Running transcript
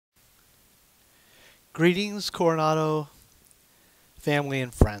Greetings, Coronado family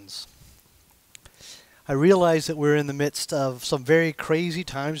and friends. I realize that we're in the midst of some very crazy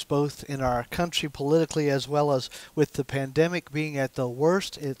times, both in our country politically as well as with the pandemic being at the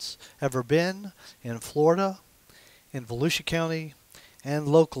worst it's ever been in Florida, in Volusia County, and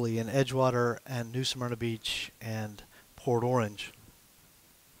locally in Edgewater and New Smyrna Beach and Port Orange.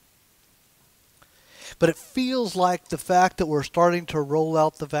 But it feels like the fact that we're starting to roll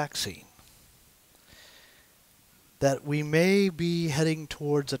out the vaccine, that we may be heading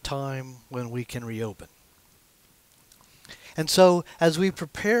towards a time when we can reopen. And so, as we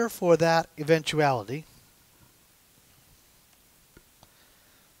prepare for that eventuality,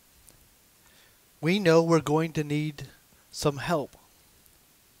 we know we're going to need some help.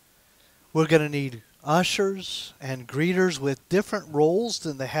 We're going to need ushers and greeters with different roles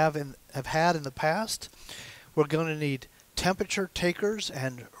than they have had in the past. We're going to need temperature takers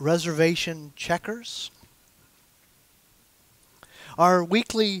and reservation checkers. Our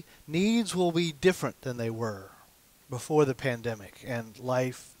weekly needs will be different than they were before the pandemic and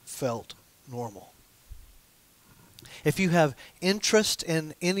life felt normal. If you have interest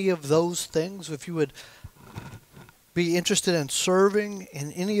in any of those things, if you would be interested in serving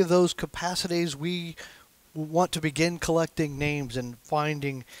in any of those capacities, we want to begin collecting names and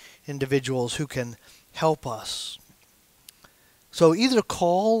finding individuals who can help us. So either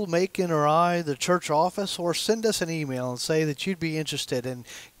call Macon or I, the church office, or send us an email and say that you'd be interested. And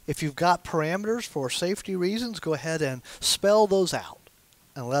if you've got parameters for safety reasons, go ahead and spell those out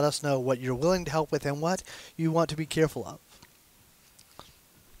and let us know what you're willing to help with and what you want to be careful of.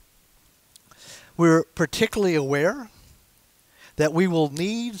 We're particularly aware that we will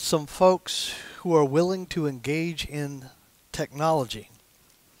need some folks who are willing to engage in technology.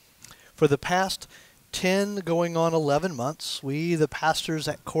 For the past 10 going on 11 months, we, the pastors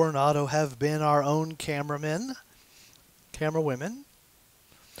at Coronado, have been our own cameramen, camerawomen,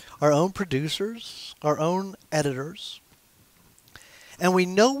 our own producers, our own editors. And we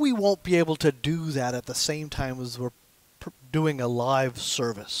know we won't be able to do that at the same time as we're doing a live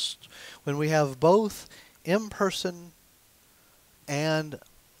service. When we have both in-person and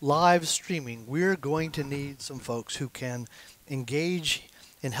live streaming, we're going to need some folks who can engage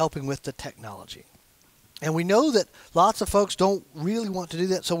in helping with the technology. And we know that lots of folks don't really want to do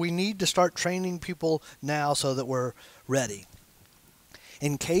that, so we need to start training people now so that we're ready.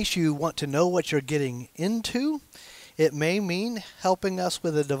 In case you want to know what you're getting into, it may mean helping us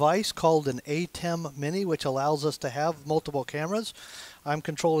with a device called an ATEM Mini, which allows us to have multiple cameras. I'm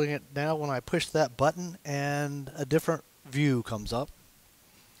controlling it now when I push that button, and a different view comes up.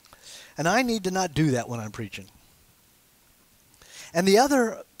 And I need to not do that when I'm preaching. And the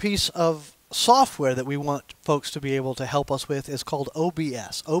other piece of software that we want folks to be able to help us with is called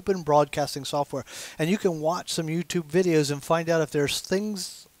OBS, Open Broadcasting Software. And you can watch some YouTube videos and find out if there's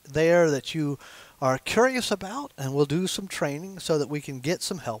things there that you are curious about, and we'll do some training so that we can get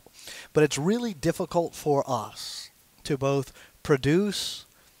some help. But it's really difficult for us to both produce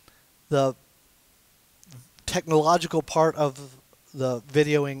the technological part of the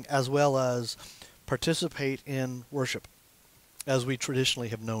videoing as well as participate in worship as we traditionally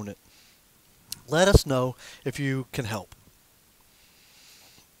have known it. Let us know if you can help.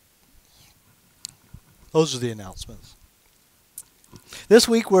 Those are the announcements. This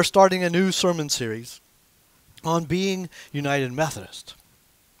week we're starting a new sermon series on being United Methodist.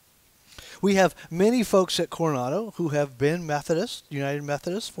 We have many folks at Coronado who have been Methodist, United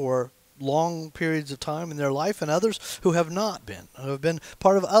Methodist, for long periods of time in their life, and others who have not been, who have been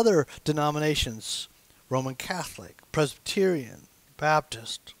part of other denominations, Roman Catholic, Presbyterian,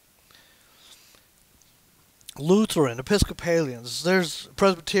 Baptist, Lutheran, Episcopalians, there's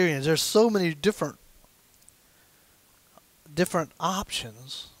Presbyterians, there's so many different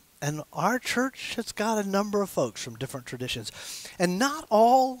options. And our church has got a number of folks from different traditions. And not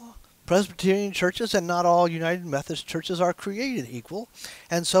all Presbyterian churches and not all United Methodist churches are created equal.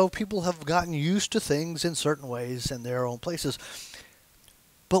 And so people have gotten used to things in certain ways in their own places.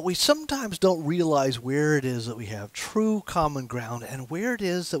 But we sometimes don't realize where it is that we have true common ground and where it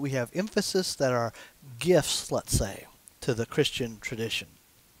is that we have emphasis that are gifts, let's say, to the Christian tradition.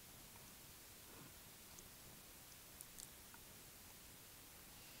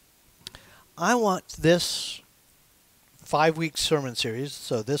 I want this 5-week sermon series,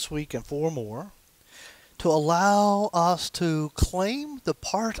 so this week and 4 more, to allow us to claim the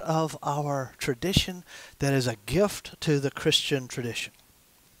part of our tradition that is a gift to the Christian tradition,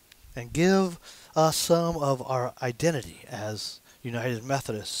 and give us some of our identity as United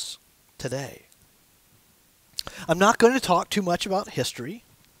Methodists today. I'm not going to talk too much about history.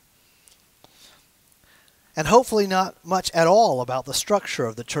 and hopefully not much at all about the structure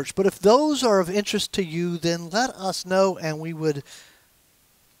of the church. But if those are of interest to you, then let us know, and we'll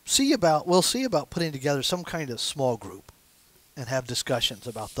see about putting together some kind of small group and have discussions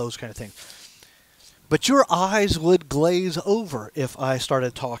about those kind of things. But your eyes would glaze over if I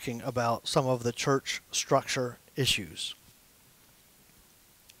started talking about some of the church structure issues.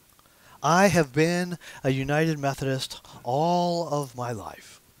 I have been a United Methodist all of my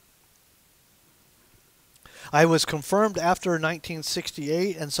life. I was confirmed after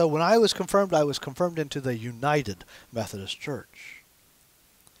 1968, and so when I was confirmed into the United Methodist Church.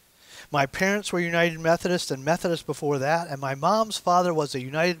 My parents were United Methodist and Methodist before that, and my mom's father was a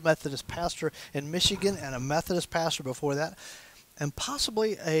United Methodist pastor in Michigan and a Methodist pastor before that, and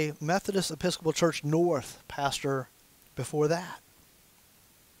possibly a Methodist Episcopal Church North pastor before that.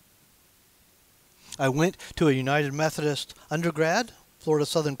 I went to a United Methodist undergrad, Florida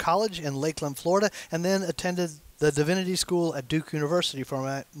Southern College in Lakeland, Florida, and then attended the Divinity School at Duke University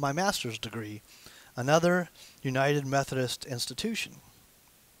for my master's degree, another United Methodist institution.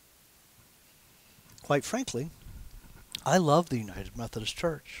 Quite frankly, I love the United Methodist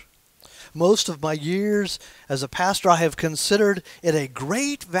Church. Most of my years as a pastor, I have considered it a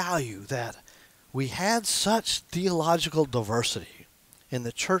great value that we had such theological diversity in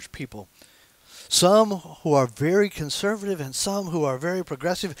the church people. Some who are very conservative and some who are very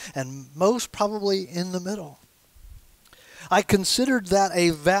progressive, and most probably in the middle. I considered that a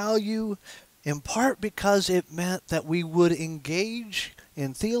value in part because it meant that we would engage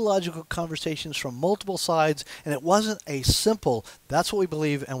in theological conversations from multiple sides, and it wasn't a simple, that's what we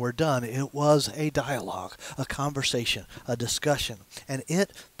believe and we're done. It was a dialogue, a conversation, a discussion, and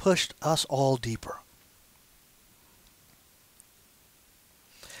it pushed us all deeper.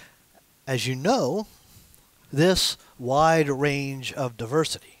 As you know, this wide range of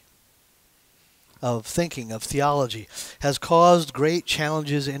diversity, of thinking, of theology, has caused great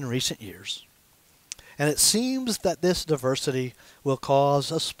challenges in recent years. And it seems that this diversity will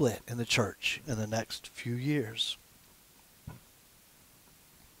cause a split in the church in the next few years.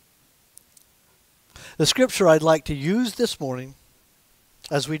 The scripture I'd like to use this morning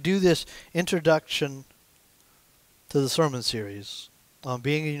as we do this introduction to the sermon series on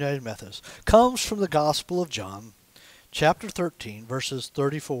being a United Methodist comes from the Gospel of John, chapter 13, verses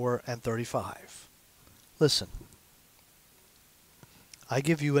 34 and 35. Listen. I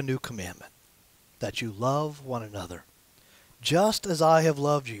give you a new commandment, that you love one another. Just as I have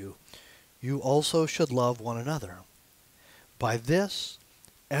loved you, you also should love one another. By this,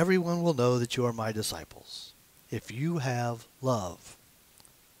 everyone will know that you are my disciples, if you have love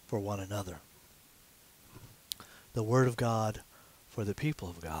for one another. The Word of God for the people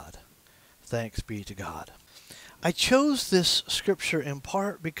of God. Thanks be to God. I chose this scripture in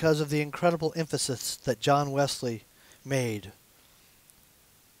part because of the incredible emphasis that John Wesley made,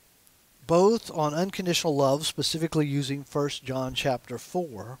 both on unconditional love, specifically using 1 John chapter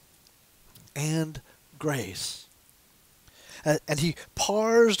 4, and grace. And he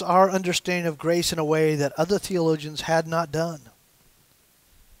parsed our understanding of grace in a way that other theologians had not done.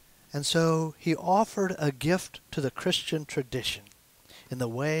 And so he offered a gift to the Christian tradition in the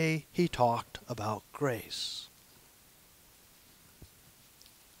way he talked about grace.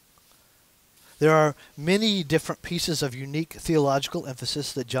 There are many different pieces of unique theological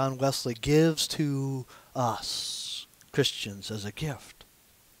emphasis that John Wesley gives to us, Christians, as a gift.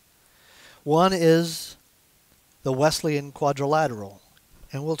 One is the Wesleyan quadrilateral,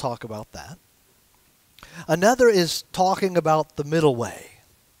 and we'll talk about that. Another is talking about the middle way.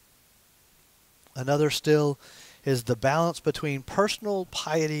 Another still is the balance between personal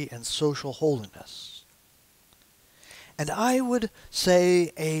piety and social holiness. And I would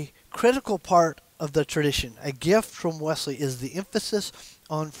say a critical part of the tradition, a gift from Wesley, is the emphasis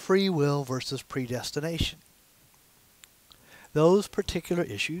on free will versus predestination. Those particular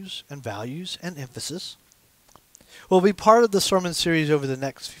issues and values and emphasis will be part of the sermon series over the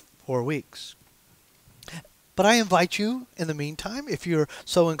next 4 weeks. But I invite you, in the meantime, if you're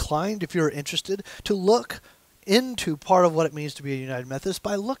so inclined, if you're interested, to look into part of what it means to be a United Methodist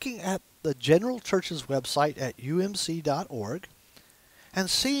by looking at the General Church's website at umc.org and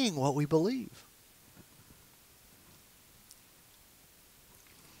seeing what we believe.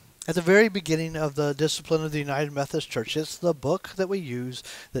 At the very beginning of the Discipline of the United Methodist Church, it's the book that we use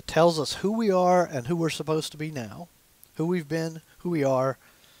that tells us who we are and who we're supposed to be now, who we've been, who we are,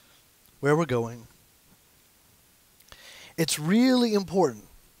 where we're going. It's really important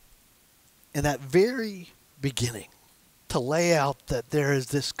in that very beginning to lay out that there is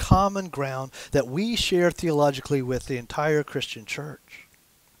this common ground that we share theologically with the entire Christian church.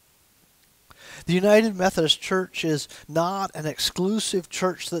 The United Methodist Church is not an exclusive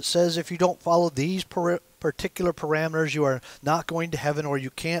church that says if you don't follow these particular parameters, you are not going to heaven, or you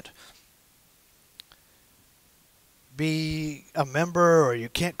can't be a member, or you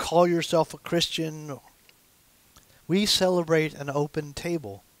can't call yourself a Christian. We celebrate an open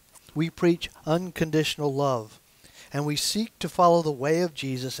table. We preach unconditional love. And we seek to follow the way of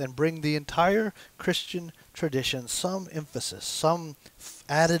Jesus and bring the entire Christian tradition some emphasis, some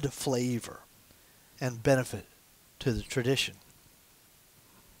added flavor and benefit to the tradition.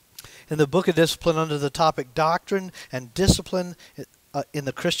 In the Book of Discipline, under the topic Doctrine and Discipline in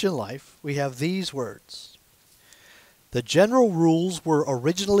the Christian Life, we have these words. The general rules were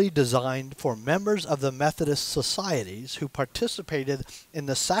originally designed for members of the Methodist societies who participated in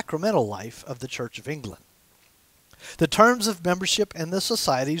the sacramental life of the Church of England. The terms of membership in the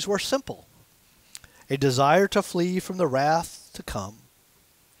societies were simple: a desire to flee from the wrath to come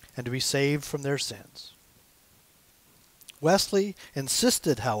and to be saved from their sins. Wesley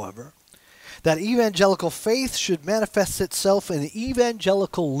insisted, however, that evangelical faith should manifest itself in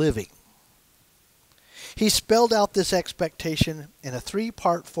evangelical living. He spelled out this expectation in a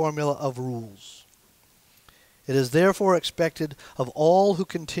three-part formula of rules. It is therefore expected of all who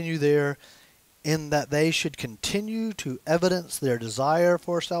continue there in that they should continue to evidence their desire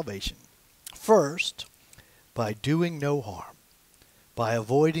for salvation. First, by doing no harm, by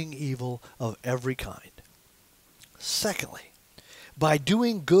avoiding evil of every kind. Secondly, by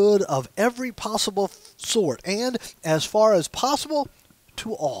doing good of every possible sort, and as far as possible,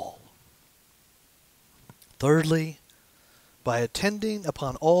 to all. Thirdly, by attending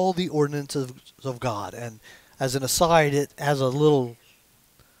upon all the ordinances of God. And as an aside, it has a little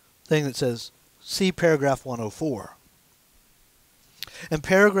thing that says, see paragraph 104. And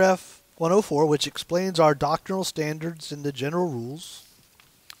paragraph 104, which explains our doctrinal standards and the general rules,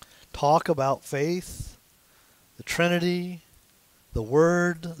 talk about faith, the Trinity, the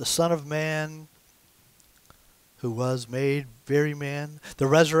Word, the Son of Man, who was made very man, the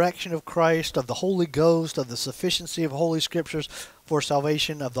resurrection of Christ, of the Holy Ghost, of the sufficiency of Holy Scriptures for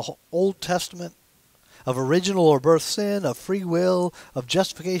salvation, of the Old Testament, of original or birth sin, of free will, of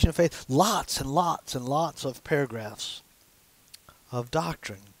justification of faith. Lots and lots and lots of paragraphs of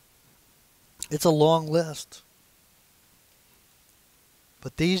doctrine. It's a long list.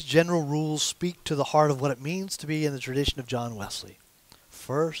 But these general rules speak to the heart of what it means to be in the tradition of John Wesley.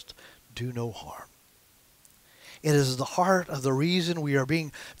 First, do no harm. It is the heart of the reason we are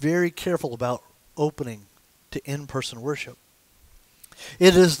being very careful about opening to in-person worship.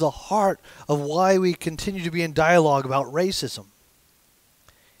 It is the heart of why we continue to be in dialogue about racism.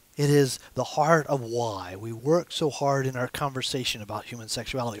 It is the heart of why we work so hard in our conversation about human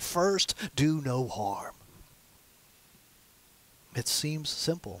sexuality. First, do no harm. It seems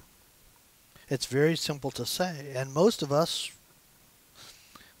simple. It's very simple to say, and most of us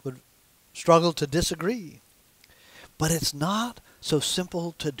would struggle to disagree. But it's not so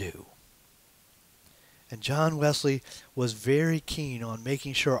simple to do. And John Wesley was very keen on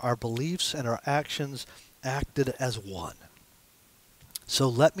making sure our beliefs and our actions acted as one. So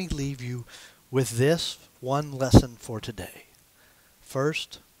let me leave you with this one lesson for today.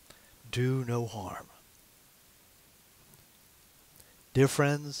 First, do no harm. Dear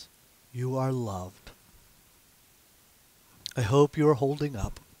friends, you are loved. I hope you are holding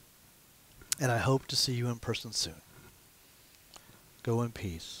up, and I hope to see you in person soon. Go in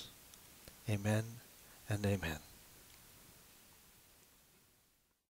peace. Amen and amen.